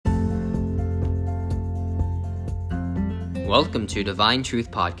Welcome to Divine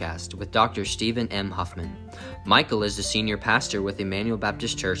Truth Podcast with Dr. Stephen M. Huffman. Michael is the senior pastor with Emmanuel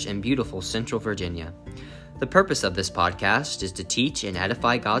Baptist Church in beautiful Central Virginia. The purpose of this podcast is to teach and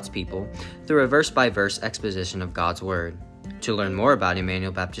edify God's people through a verse-by-verse exposition of God's Word. To learn more about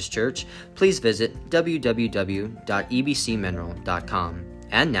Emmanuel Baptist Church, please visit www.ebcmineral.com.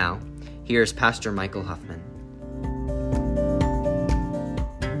 And now, here's Pastor Michael Huffman.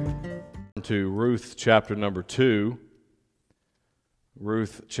 To Ruth chapter number 2.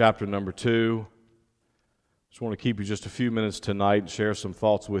 Ruth chapter number 2. Just want to keep you just a few minutes tonight and share some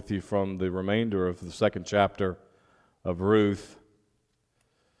thoughts with you from the remainder of the second chapter of Ruth.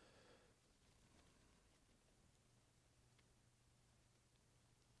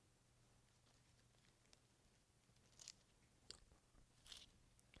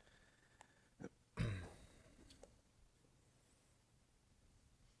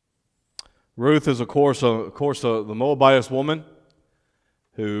 Ruth is, of course, the Moabitess woman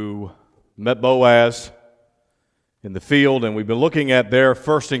who met Boaz in the field, and we've been looking at their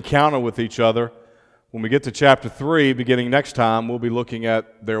first encounter with each other. When we get to chapter 3, beginning next time, we'll be looking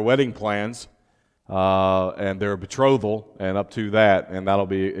at their wedding plans and their betrothal, and up to that, and that'll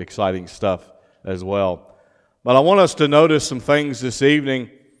be exciting stuff as well. But I want us to notice some things this evening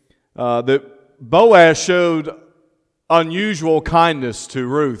that Boaz showed unusual kindness to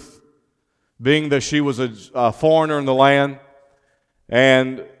Ruth, being that she was a foreigner in the land,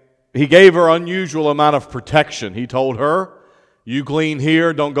 and he gave her unusual amount of protection. He told her, you glean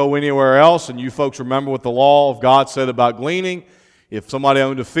here, don't go anywhere else. And you folks remember what the law of God said about gleaning. If somebody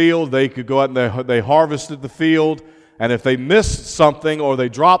owned a field, they could go out and they harvested the field. And if they missed something or they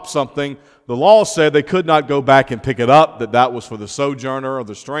dropped something, the law said they could not go back and pick it up, that was for the sojourner or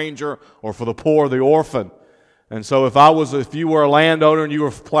the stranger or for the poor or the orphan. And so if you were a landowner and you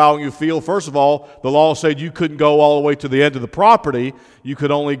were plowing your field, first of all, the law said you couldn't go all the way to the end of the property. You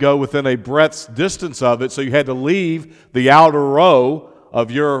could only go within a breadth's distance of it, so you had to leave the outer row of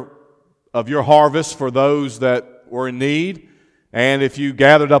your harvest for those that were in need. And if you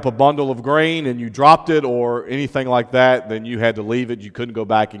gathered up a bundle of grain and you dropped it or anything like that, then you had to leave it. You couldn't go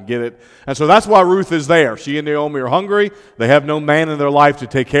back and get it. And so that's why Ruth is there. She and Naomi are hungry. They have no man in their life to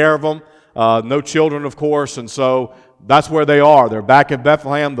take care of them. No children, of course, and so that's where they are. They're back in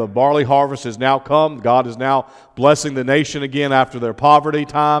Bethlehem. The barley harvest has now come. God is now blessing the nation again after their poverty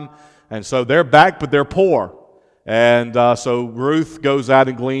time. And so they're back, but they're poor. And so Ruth goes out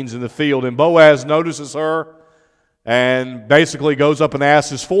and gleans in the field. And Boaz notices her and basically goes up and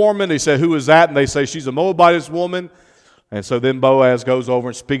asks his foreman. He said, who is that? And they say, she's a Moabitess woman. And so then Boaz goes over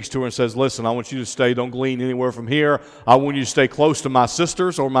and speaks to her and says, listen, I want you to stay. Don't glean anywhere from here. I want you to stay close to my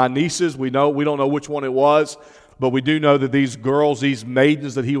sisters or my nieces. We don't know which one it was, but we do know that these girls, these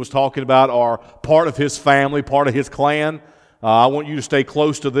maidens that he was talking about, are part of his family, part of his clan. I want you to stay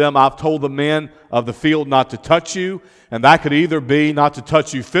close to them. I've told the men of the field not to touch you, and that could either be not to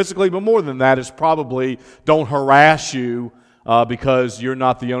touch you physically, but more than that, it's probably don't harass you because you're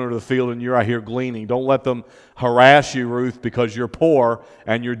not the owner of the field and you're out here gleaning. Don't let them harass you, Ruth, because you're poor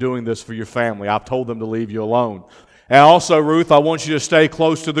and you're doing this for your family. I've told them to leave you alone. And also, Ruth, I want you to stay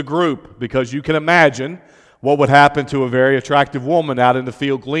close to the group, because you can imagine what would happen to a very attractive woman out in the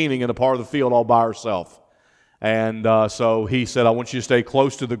field gleaning in a part of the field all by herself. And so he said, I want you to stay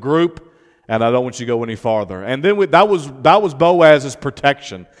close to the group, and I don't want you to go any farther. And then that was Boaz's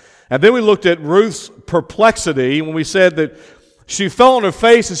protection. And then we looked at Ruth's perplexity when we said that she fell on her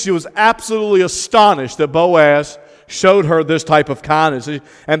face and she was absolutely astonished that Boaz showed her this type of kindness.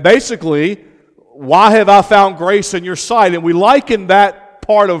 And basically, why have I found grace in your sight? And we liken that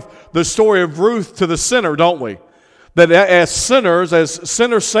part of the story of Ruth to the sinner, don't we? That as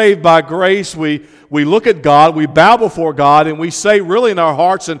sinners saved by grace, we look at God, we bow before God, and we say really in our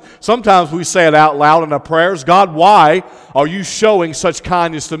hearts, and sometimes we say it out loud in our prayers, God, why are you showing such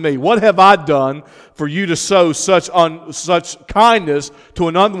kindness to me? What have I done for you to show such kindness to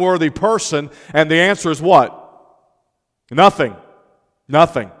an unworthy person? And the answer is what? Nothing.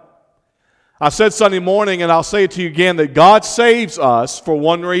 Nothing. I said Sunday morning, and I'll say it to you again, that God saves us for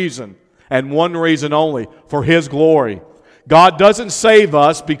one reason, and one reason only, for His glory. God doesn't save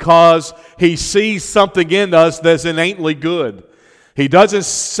us because He sees something in us that's innately good. He doesn't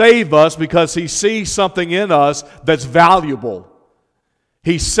save us because He sees something in us that's valuable.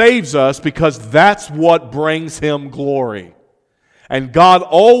 He saves us because that's what brings Him glory. And God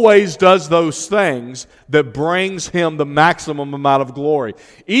always does those things that brings Him the maximum amount of glory.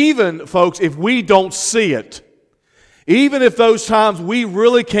 Even, folks, if we don't see it, Even if those times we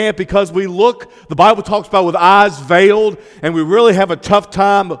really can't because we look, the Bible talks about with eyes veiled, and we really have a tough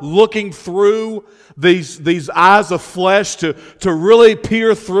time looking through these eyes of flesh to really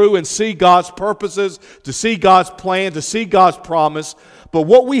peer through and see God's purposes, to see God's plan, to see God's promise. But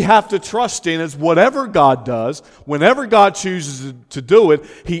what we have to trust in is whatever God does, whenever God chooses to do it,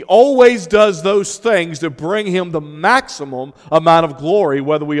 He always does those things to bring Him the maximum amount of glory,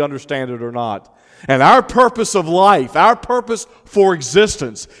 whether we understand it or not. And our purpose of life, our purpose for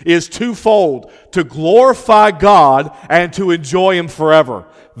existence is twofold: to glorify God and to enjoy Him forever.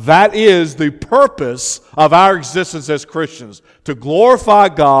 That is the purpose of our existence as Christians, to glorify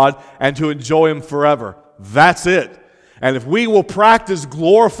God and to enjoy Him forever. That's it. And if we will practice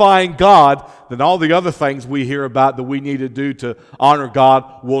glorifying God, then all the other things we hear about that we need to do to honor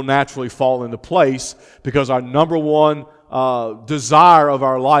God will naturally fall into place, because our number one desire of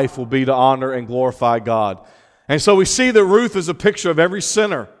our life will be to honor and glorify God. And so we see that Ruth is a picture of every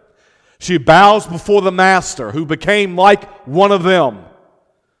sinner. She bows before the Master, who became like one of them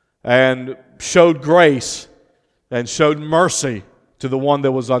and showed grace and showed mercy to the one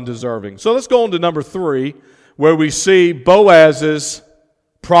that was undeserving. So let's go on to number 3, where we see Boaz's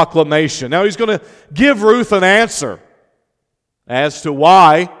proclamation. Now he's going to give Ruth an answer as to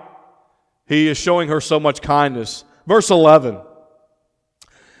why he is showing her so much kindness. Verse 11,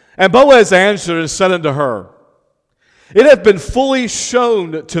 "And Boaz answered and said unto her, It hath been fully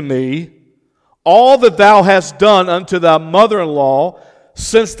shown to me all that thou hast done unto thy mother-in-law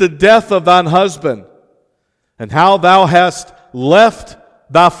since the death of thine husband, and how thou hast left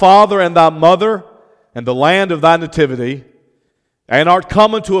thy father and thy mother and the land of thy nativity, and art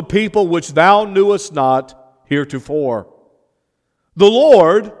come unto a people which thou knewest not heretofore. The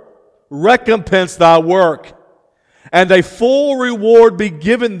Lord recompense thy work, and a full reward be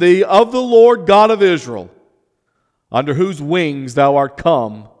given thee of the Lord God of Israel, under whose wings thou art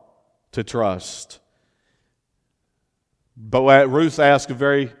come to trust." But Ruth asked a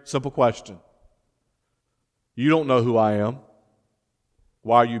very simple question. You don't know who I am.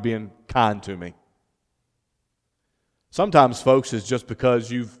 Why are you being kind to me? Sometimes, folks, it's just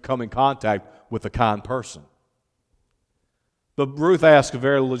because you've come in contact with a kind person. But Ruth asked a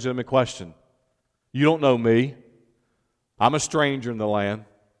very legitimate question. You don't know me. I'm a stranger in the land.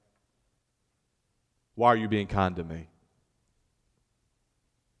 Why are you being kind to me?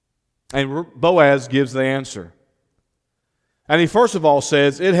 And Boaz gives the answer. And he first of all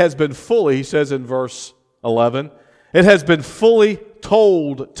says, it has been fully, he says in verse 11, it has been fully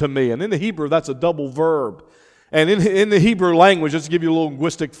told to me. And in the Hebrew, that's a double verb. And in the Hebrew language, just to give you little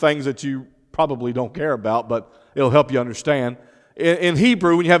linguistic things that you probably don't care about, but it'll help you understand. In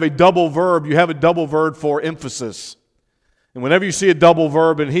Hebrew, when you have a double verb, you have a double verb for emphasis. And whenever you see a double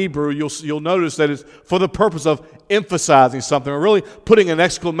verb in Hebrew, you'll notice that it's for the purpose of emphasizing something, or really putting an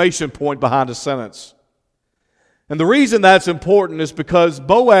exclamation point behind a sentence. And the reason that's important is because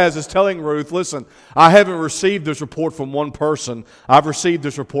Boaz is telling Ruth, listen, I haven't received this report from one person. I've received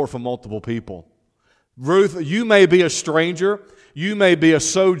this report from multiple people. Ruth, you may be a stranger, you may be a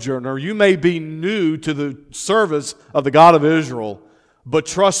sojourner, you may be new to the service of the God of Israel, but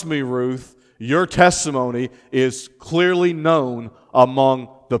trust me, Ruth, your testimony is clearly known among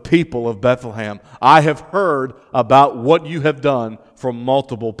the people of Bethlehem. I have heard about what you have done from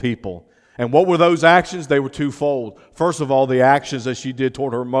multiple people. And what were those actions? They were twofold. First of all, the actions that she did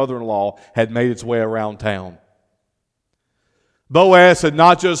toward her mother-in-law had made its way around town. Boaz had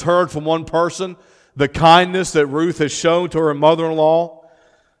not just heard from one person the kindness that Ruth has shown to her mother-in-law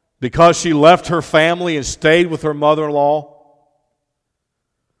because she left her family and stayed with her mother-in-law.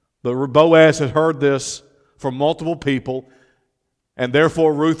 But Boaz had heard this from multiple people, and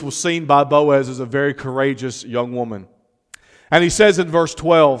therefore Ruth was seen by Boaz as a very courageous young woman. And he says in verse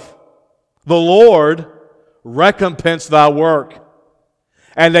 12, the Lord recompense thy work,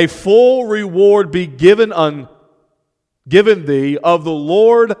 and a full reward be given thee of the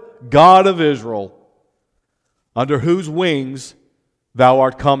Lord God of Israel, under whose wings thou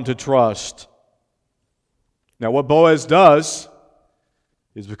art come to trust. Now what Boaz does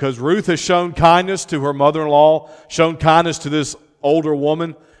is, because Ruth has shown kindness to her mother-in-law, shown kindness to this older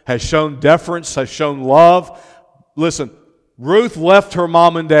woman, has shown deference, has shown love. Listen, Ruth left her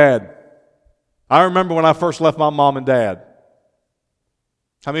mom and dad. I remember when I first left my mom and dad.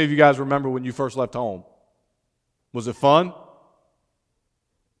 How many of you guys remember when you first left home? Was it fun?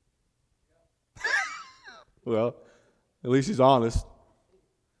 Well, at least he's honest.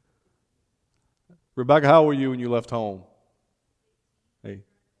 Rebecca, how were you when you left home? Hey.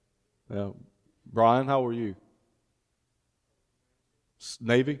 Brian, how were you?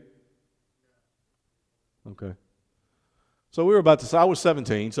 Navy? Okay. So we were about I was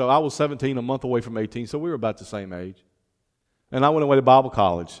 17, so I was 17, a month away from 18, so we were about the same age. And I went away to Bible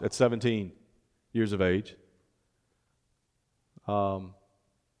college at 17 years of age. About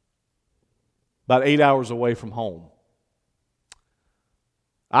 8 hours away from home.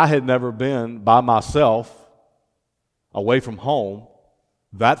 I had never been by myself away from home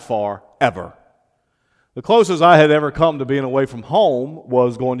that far ever. The closest I had ever come to being away from home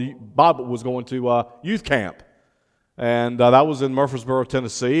was going to youth camp. And that was in Murfreesboro,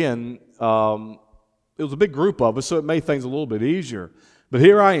 Tennessee, and it was a big group of us, so it made things a little bit easier. But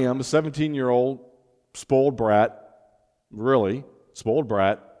here I am, a 17-year-old spoiled brat, really spoiled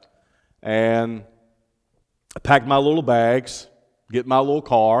brat, and I packed my little bags, get my little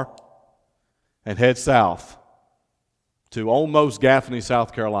car, and head south to almost Gaffney,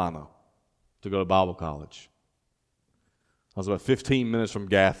 South Carolina, to go to Bible college. I was about 15 minutes from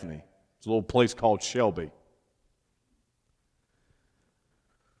Gaffney. It's a little place called Shelby.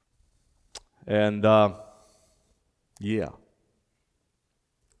 And, yeah,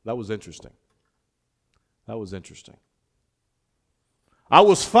 that was interesting. That was interesting. I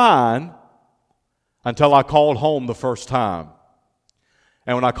was fine until I called home the first time.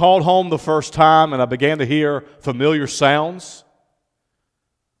 And when I called home the first time and I began to hear familiar sounds,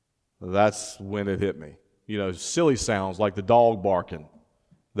 that's when it hit me. You know, silly sounds like the dog barking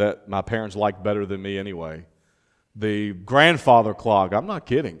that my parents liked better than me anyway. The grandfather clock, I'm not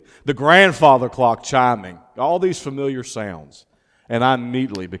kidding. The grandfather clock chiming, all these familiar sounds. And I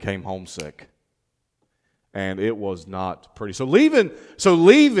immediately became homesick. And it was not pretty. So leaving,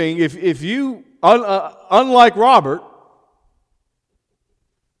 if you, unlike Robert,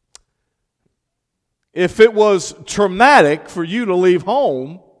 if it was traumatic for you to leave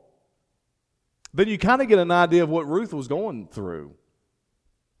home, then you kind of get an idea of what Ruth was going through.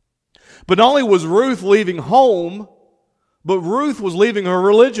 But not only was Ruth leaving home, but Ruth was leaving her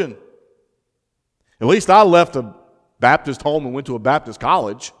religion. At least I left a Baptist home and went to a Baptist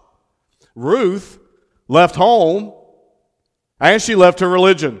college. Ruth left home and she left her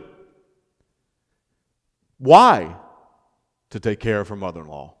religion. Why? To take care of her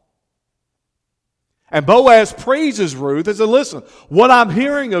mother-in-law. And Boaz praises Ruth and says, listen, what I'm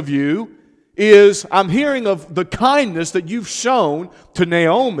hearing of you is I'm hearing of the kindness that you've shown to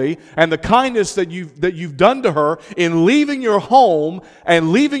Naomi and the kindness that you've done to her in leaving your home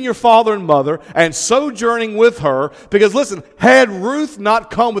and leaving your father and mother and sojourning with her. Because listen, had Ruth not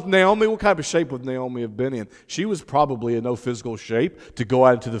come with Naomi, what kind of shape would Naomi have been in? She was probably in no physical shape to go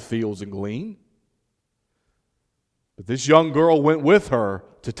out into the fields and glean. But this young girl went with her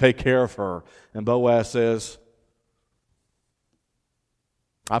to take care of her. And Boaz says,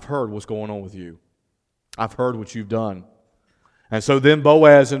 I've heard what's going on with you. I've heard what you've done. And so then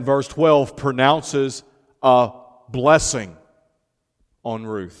Boaz in verse 12 pronounces a blessing on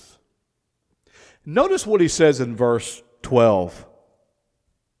Ruth. Notice what he says in verse 12.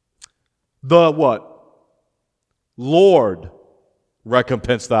 The what? Lord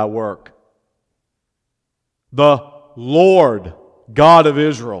recompense thy work. The Lord God of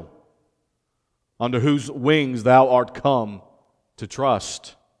Israel, under whose wings thou art come to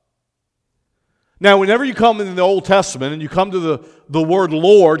trust. Now, whenever you come in the Old Testament and you come to the word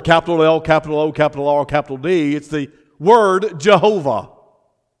Lord, capital L, capital O, capital R, capital D, it's the word Jehovah.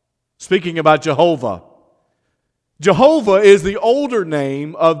 Speaking about Jehovah. Jehovah is the older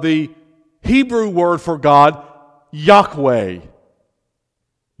name of the Hebrew word for God, Yahweh.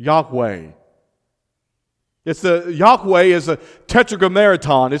 Yahweh. Yahweh is a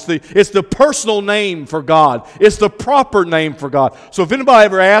tetragrammaton. It's the personal name for God. It's the proper name for God. So if anybody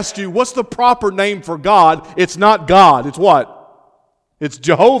ever asks you, what's the proper name for God? It's not God. It's what? It's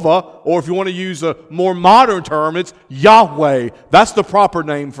Jehovah, or if you want to use a more modern term, it's Yahweh. That's the proper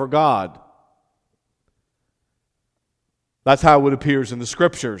name for God. That's how it appears in the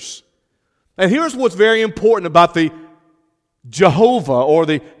Scriptures. And here's what's very important about the Jehovah or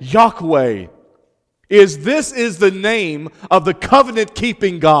the Yahweh. This is the name of the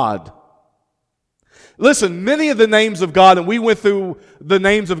covenant-keeping God. Listen, many of the names of God, and we went through the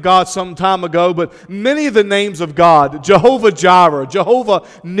names of God some time ago, but many of the names of God, Jehovah Jireh, Jehovah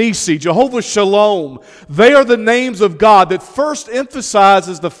Nisi, Jehovah Shalom, they are the names of God that first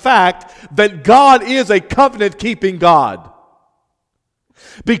emphasizes the fact that God is a covenant-keeping God.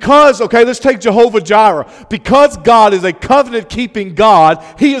 Because, let's take Jehovah Jireh. Because God is a covenant-keeping God,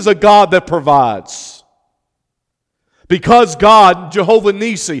 He is a God that provides. Because God, Jehovah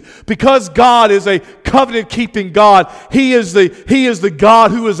Nisi, because God is a covenant-keeping God, He is the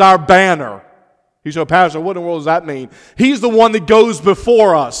God who is our banner. You say, Pastor, what in the world does that mean? He's the one that goes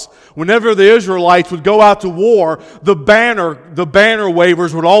before us. Whenever the Israelites would go out to war, the banner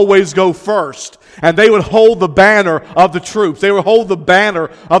wavers would always go first. And they would hold the banner of the troops. They would hold the banner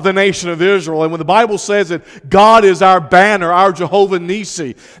of the nation of Israel. And when the Bible says that God is our banner, our Jehovah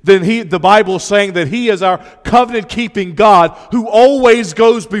Nissi, then the Bible is saying that He is our covenant-keeping God who always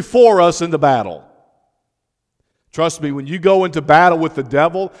goes before us in the battle. Trust me, when you go into battle with the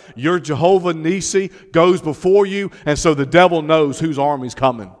devil, your Jehovah Nissi goes before you, and so the devil knows whose army's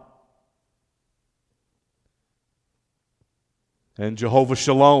coming. And Jehovah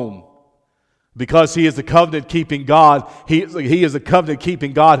Shalom, because He is the covenant-keeping God, He is the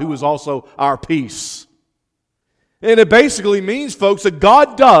covenant-keeping God who is also our peace. And it basically means, folks, that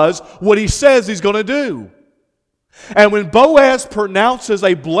God does what He says He's going to do. And when Boaz pronounces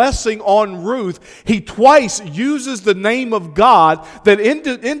a blessing on Ruth, he twice uses the name of God that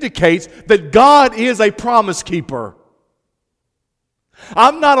indicates that God is a promise keeper.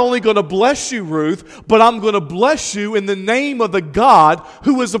 I'm not only going to bless you, Ruth, but I'm going to bless you in the name of the God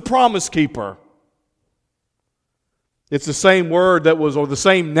who is a promise keeper. It's the same word or the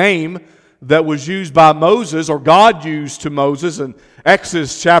same name that was used by Moses, or God used to Moses in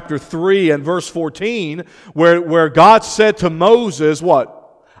Exodus chapter 3 and verse 14, where God said to Moses,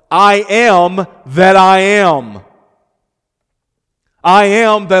 what? I am that I am. I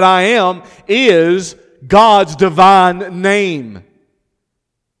am that I am is God's divine name.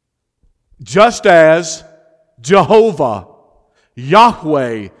 Just as Jehovah,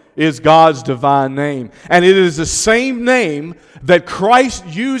 Yahweh, is God's divine name. And it is the same name that Christ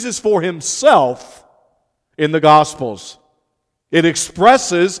uses for Himself in the Gospels. It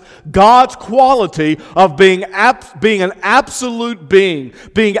expresses God's quality of being an absolute being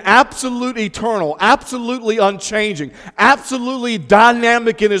absolute eternal, absolutely unchanging, absolutely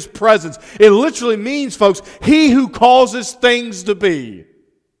dynamic in His presence. It literally means, folks, He who causes things to be.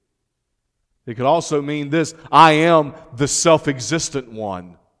 It could also mean this: I am the self-existent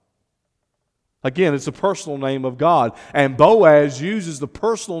one. Again, it's the personal name of God. And Boaz uses the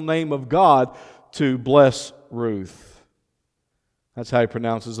personal name of God to bless Ruth. That's how he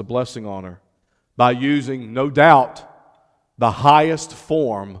pronounces a blessing on her. By using, no doubt, the highest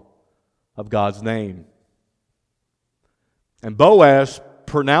form of God's name. And Boaz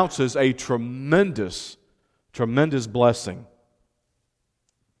pronounces a tremendous, tremendous blessing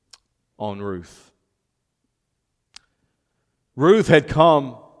on Ruth. Ruth had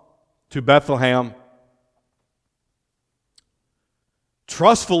come to Bethlehem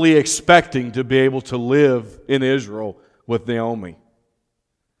trustfully expecting to be able to live in Israel with Naomi.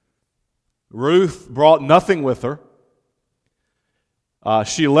 Ruth brought nothing with her.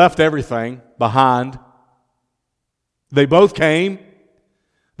 She left everything behind. They both came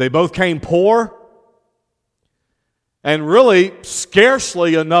poor, and really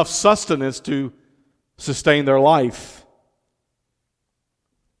scarcely enough sustenance to sustain their life.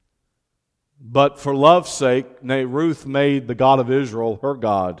 But for love's sake, Ruth made the God of Israel her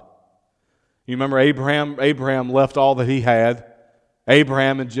God. You remember Abraham? Abraham left all that he had.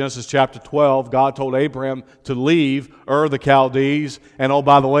 Abraham, in Genesis chapter 12, God told Abraham to leave Ur the Chaldees. And oh,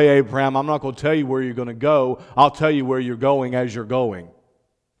 by the way, Abraham, I'm not going to tell you where you're going to go. I'll tell you where you're going as you're going.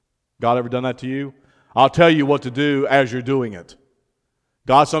 God ever done that to you? I'll tell you what to do as you're doing it.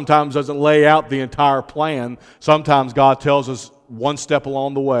 God sometimes doesn't lay out the entire plan. Sometimes God tells us one step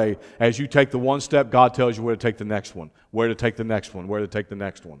along the way. As you take the one step, God tells you where to take the next one, where to take the next one, where to take the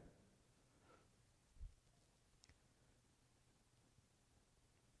next one.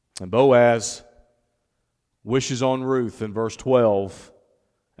 And Boaz wishes on Ruth in verse 12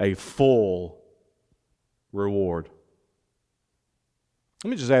 a full reward.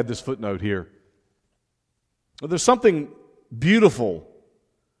 Let me just add this footnote here. There's something beautiful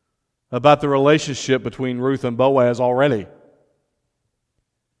about the relationship between Ruth and Boaz already.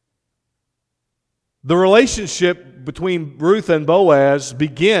 The relationship between Ruth and Boaz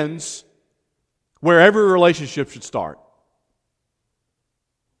begins where every relationship should start.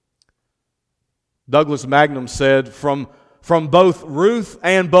 Douglas Magnum said, from both Ruth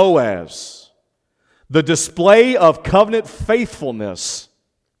and Boaz, the display of covenant faithfulness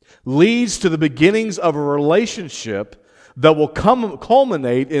leads to the beginnings of a relationship that will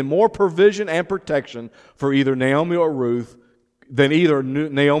culminate in more provision and protection for either Naomi or Ruth than either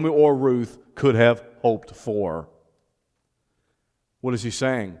Naomi or Ruth could have hoped for. What is he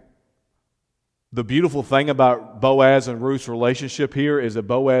saying? The beautiful thing about Boaz and Ruth's relationship here is that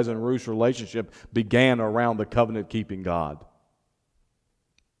Boaz and Ruth's relationship began around the covenant-keeping God.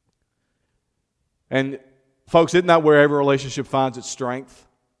 And folks, isn't that where every relationship finds its strength?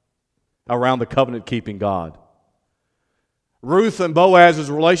 Around the covenant-keeping God. Ruth and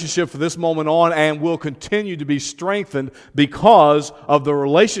Boaz's relationship from this moment on and will continue to be strengthened because of the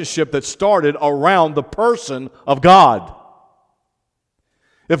relationship that started around the person of God.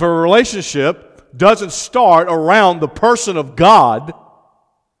 If a relationship doesn't start around the person of God,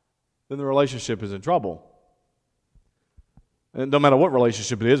 then the relationship is in trouble. And no matter what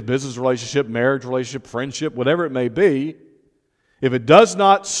relationship it is, business relationship, marriage relationship, friendship, whatever it may be, if it does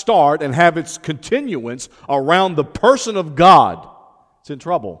not start and have its continuance around the person of God, it's in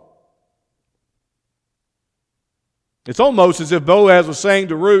trouble. It's almost as if Boaz was saying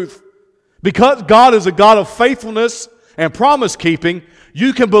to Ruth, because God is a God of faithfulness and promise-keeping,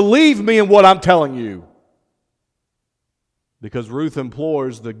 you can believe me in what I'm telling you. Because Ruth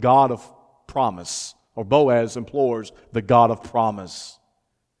implores the God of promise, or Boaz implores the God of promise.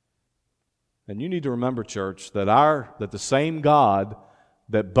 And you need to remember, church, that the same God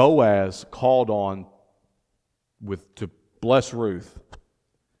that Boaz called on to bless Ruth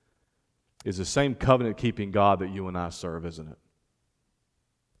is the same covenant-keeping God that you and I serve, isn't it?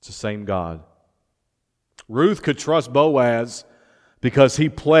 It's the same God. Ruth could trust Boaz because he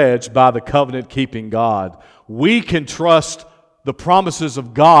pledged by the covenant-keeping God. We can trust the promises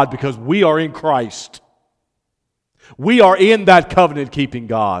of God because we are in Christ. We are in that covenant-keeping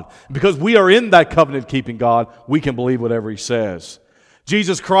God. Because we are in that covenant-keeping God, we can believe whatever He says.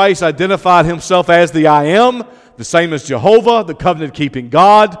 Jesus Christ identified Himself as the I Am, the same as Jehovah, the covenant-keeping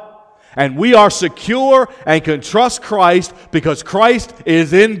God. And we are secure and can trust Christ because Christ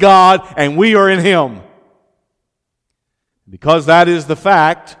is in God and we are in Him. Because that is the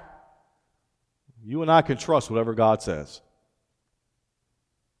fact, you and I can trust whatever God says.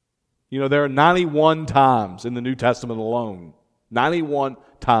 You know, there are 91 times in the New Testament alone, 91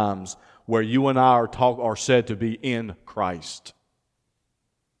 times where you and I are said to be in Christ.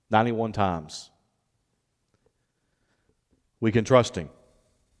 91 times. We can trust Him.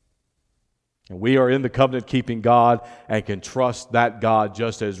 And we are in the covenant-keeping God and can trust that God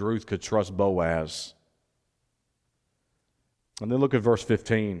just as Ruth could trust Boaz. And then look at verse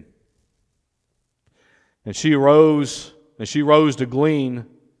 15. And she arose to glean.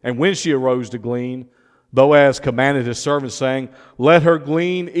 And when she arose to glean, Boaz commanded his servants, saying, let her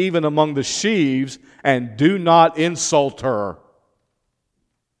glean even among the sheaves, and do not insult her.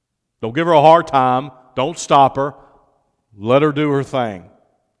 Don't give her a hard time. Don't stop her. Let her do her thing.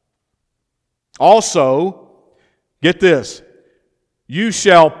 Also, get this, you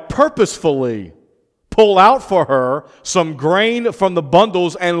shall purposefully pull out for her some grain from the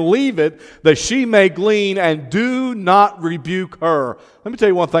bundles and leave it that she may glean, and do not rebuke her. Let me tell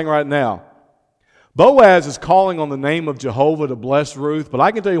you one thing right now. Boaz is calling on the name of Jehovah to bless Ruth, but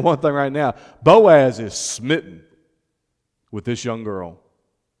I can tell you one thing right now. Boaz is smitten with this young girl.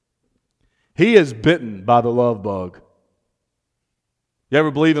 He is bitten by the love bug.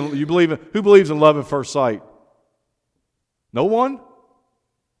 Who believes in love at first sight? No one?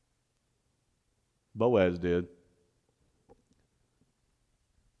 Boaz did.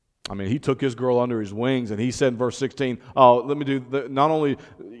 I mean, he took his girl under his wings, and he said in verse 16, not only,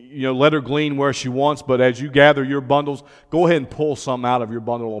 let her glean where she wants, but as you gather your bundles, go ahead and pull some out of your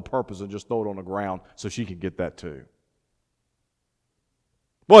bundle on purpose and just throw it on the ground so she can get that too.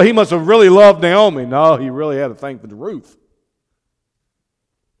 Well, he must have really loved Naomi. No, he really had a thing for Ruth.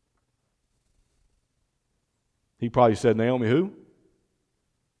 He probably said, Naomi who?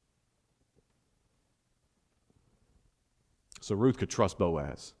 So Ruth could trust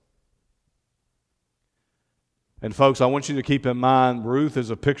Boaz. And folks, I want you to keep in mind, Ruth is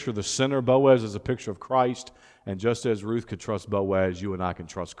a picture of the sinner. Boaz is a picture of Christ. And just as Ruth could trust Boaz, you and I can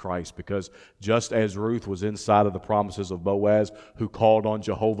trust Christ. Because just as Ruth was inside of the promises of Boaz, who called on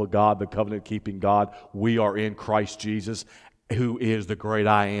Jehovah God, the covenant-keeping God, we are in Christ Jesus, who is the great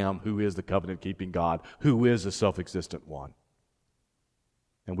I Am, who is the covenant-keeping God, who is the self-existent one.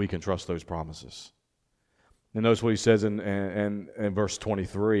 And we can trust those promises. And notice what he says in verse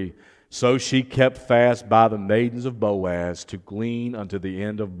 23. So she kept fast by the maidens of Boaz to glean unto the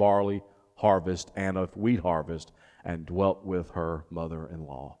end of barley harvest and of wheat harvest, and dwelt with her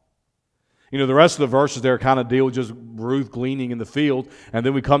mother-in-law. The rest of the verses there kind of deal with just Ruth gleaning in the field, and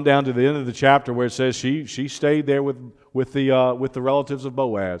then we come down to the end of the chapter where it says she stayed there with the relatives of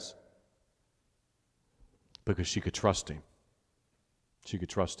Boaz because she could trust him. She could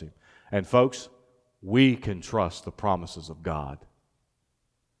trust him. And folks, we can trust the promises of God.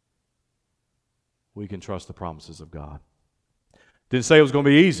 We can trust the promises of God. Didn't say it was going to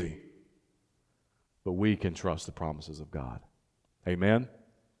be easy, but we can trust the promises of God. Amen?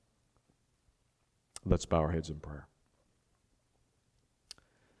 Let's bow our heads in prayer.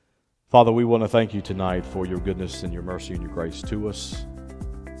 Father, we want to thank you tonight for your goodness and your mercy and your grace to us.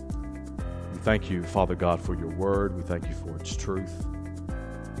 We thank you, Father God, for your word. We thank you for its truth.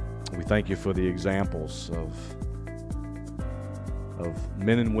 We thank you for the examples of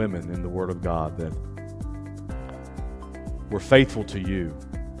men and women in the Word of God that were faithful to you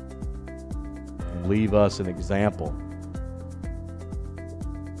and leave us an example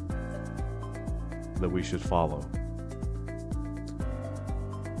that we should follow.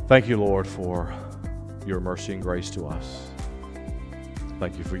 Thank you, Lord, for your mercy and grace to us.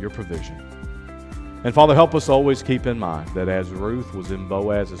 Thank you for your provision. And Father, help us always keep in mind that as Ruth was in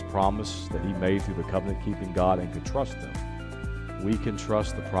Boaz's promise that he made through the covenant-keeping God and could trust them, we can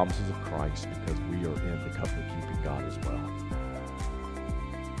trust the promises of Christ because we are in the covenant-keeping God as well.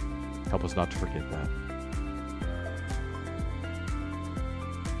 Help us not to forget that.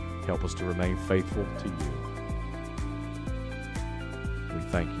 Help us to remain faithful to you. We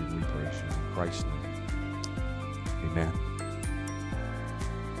thank you and we praise you. In Christ's name, amen.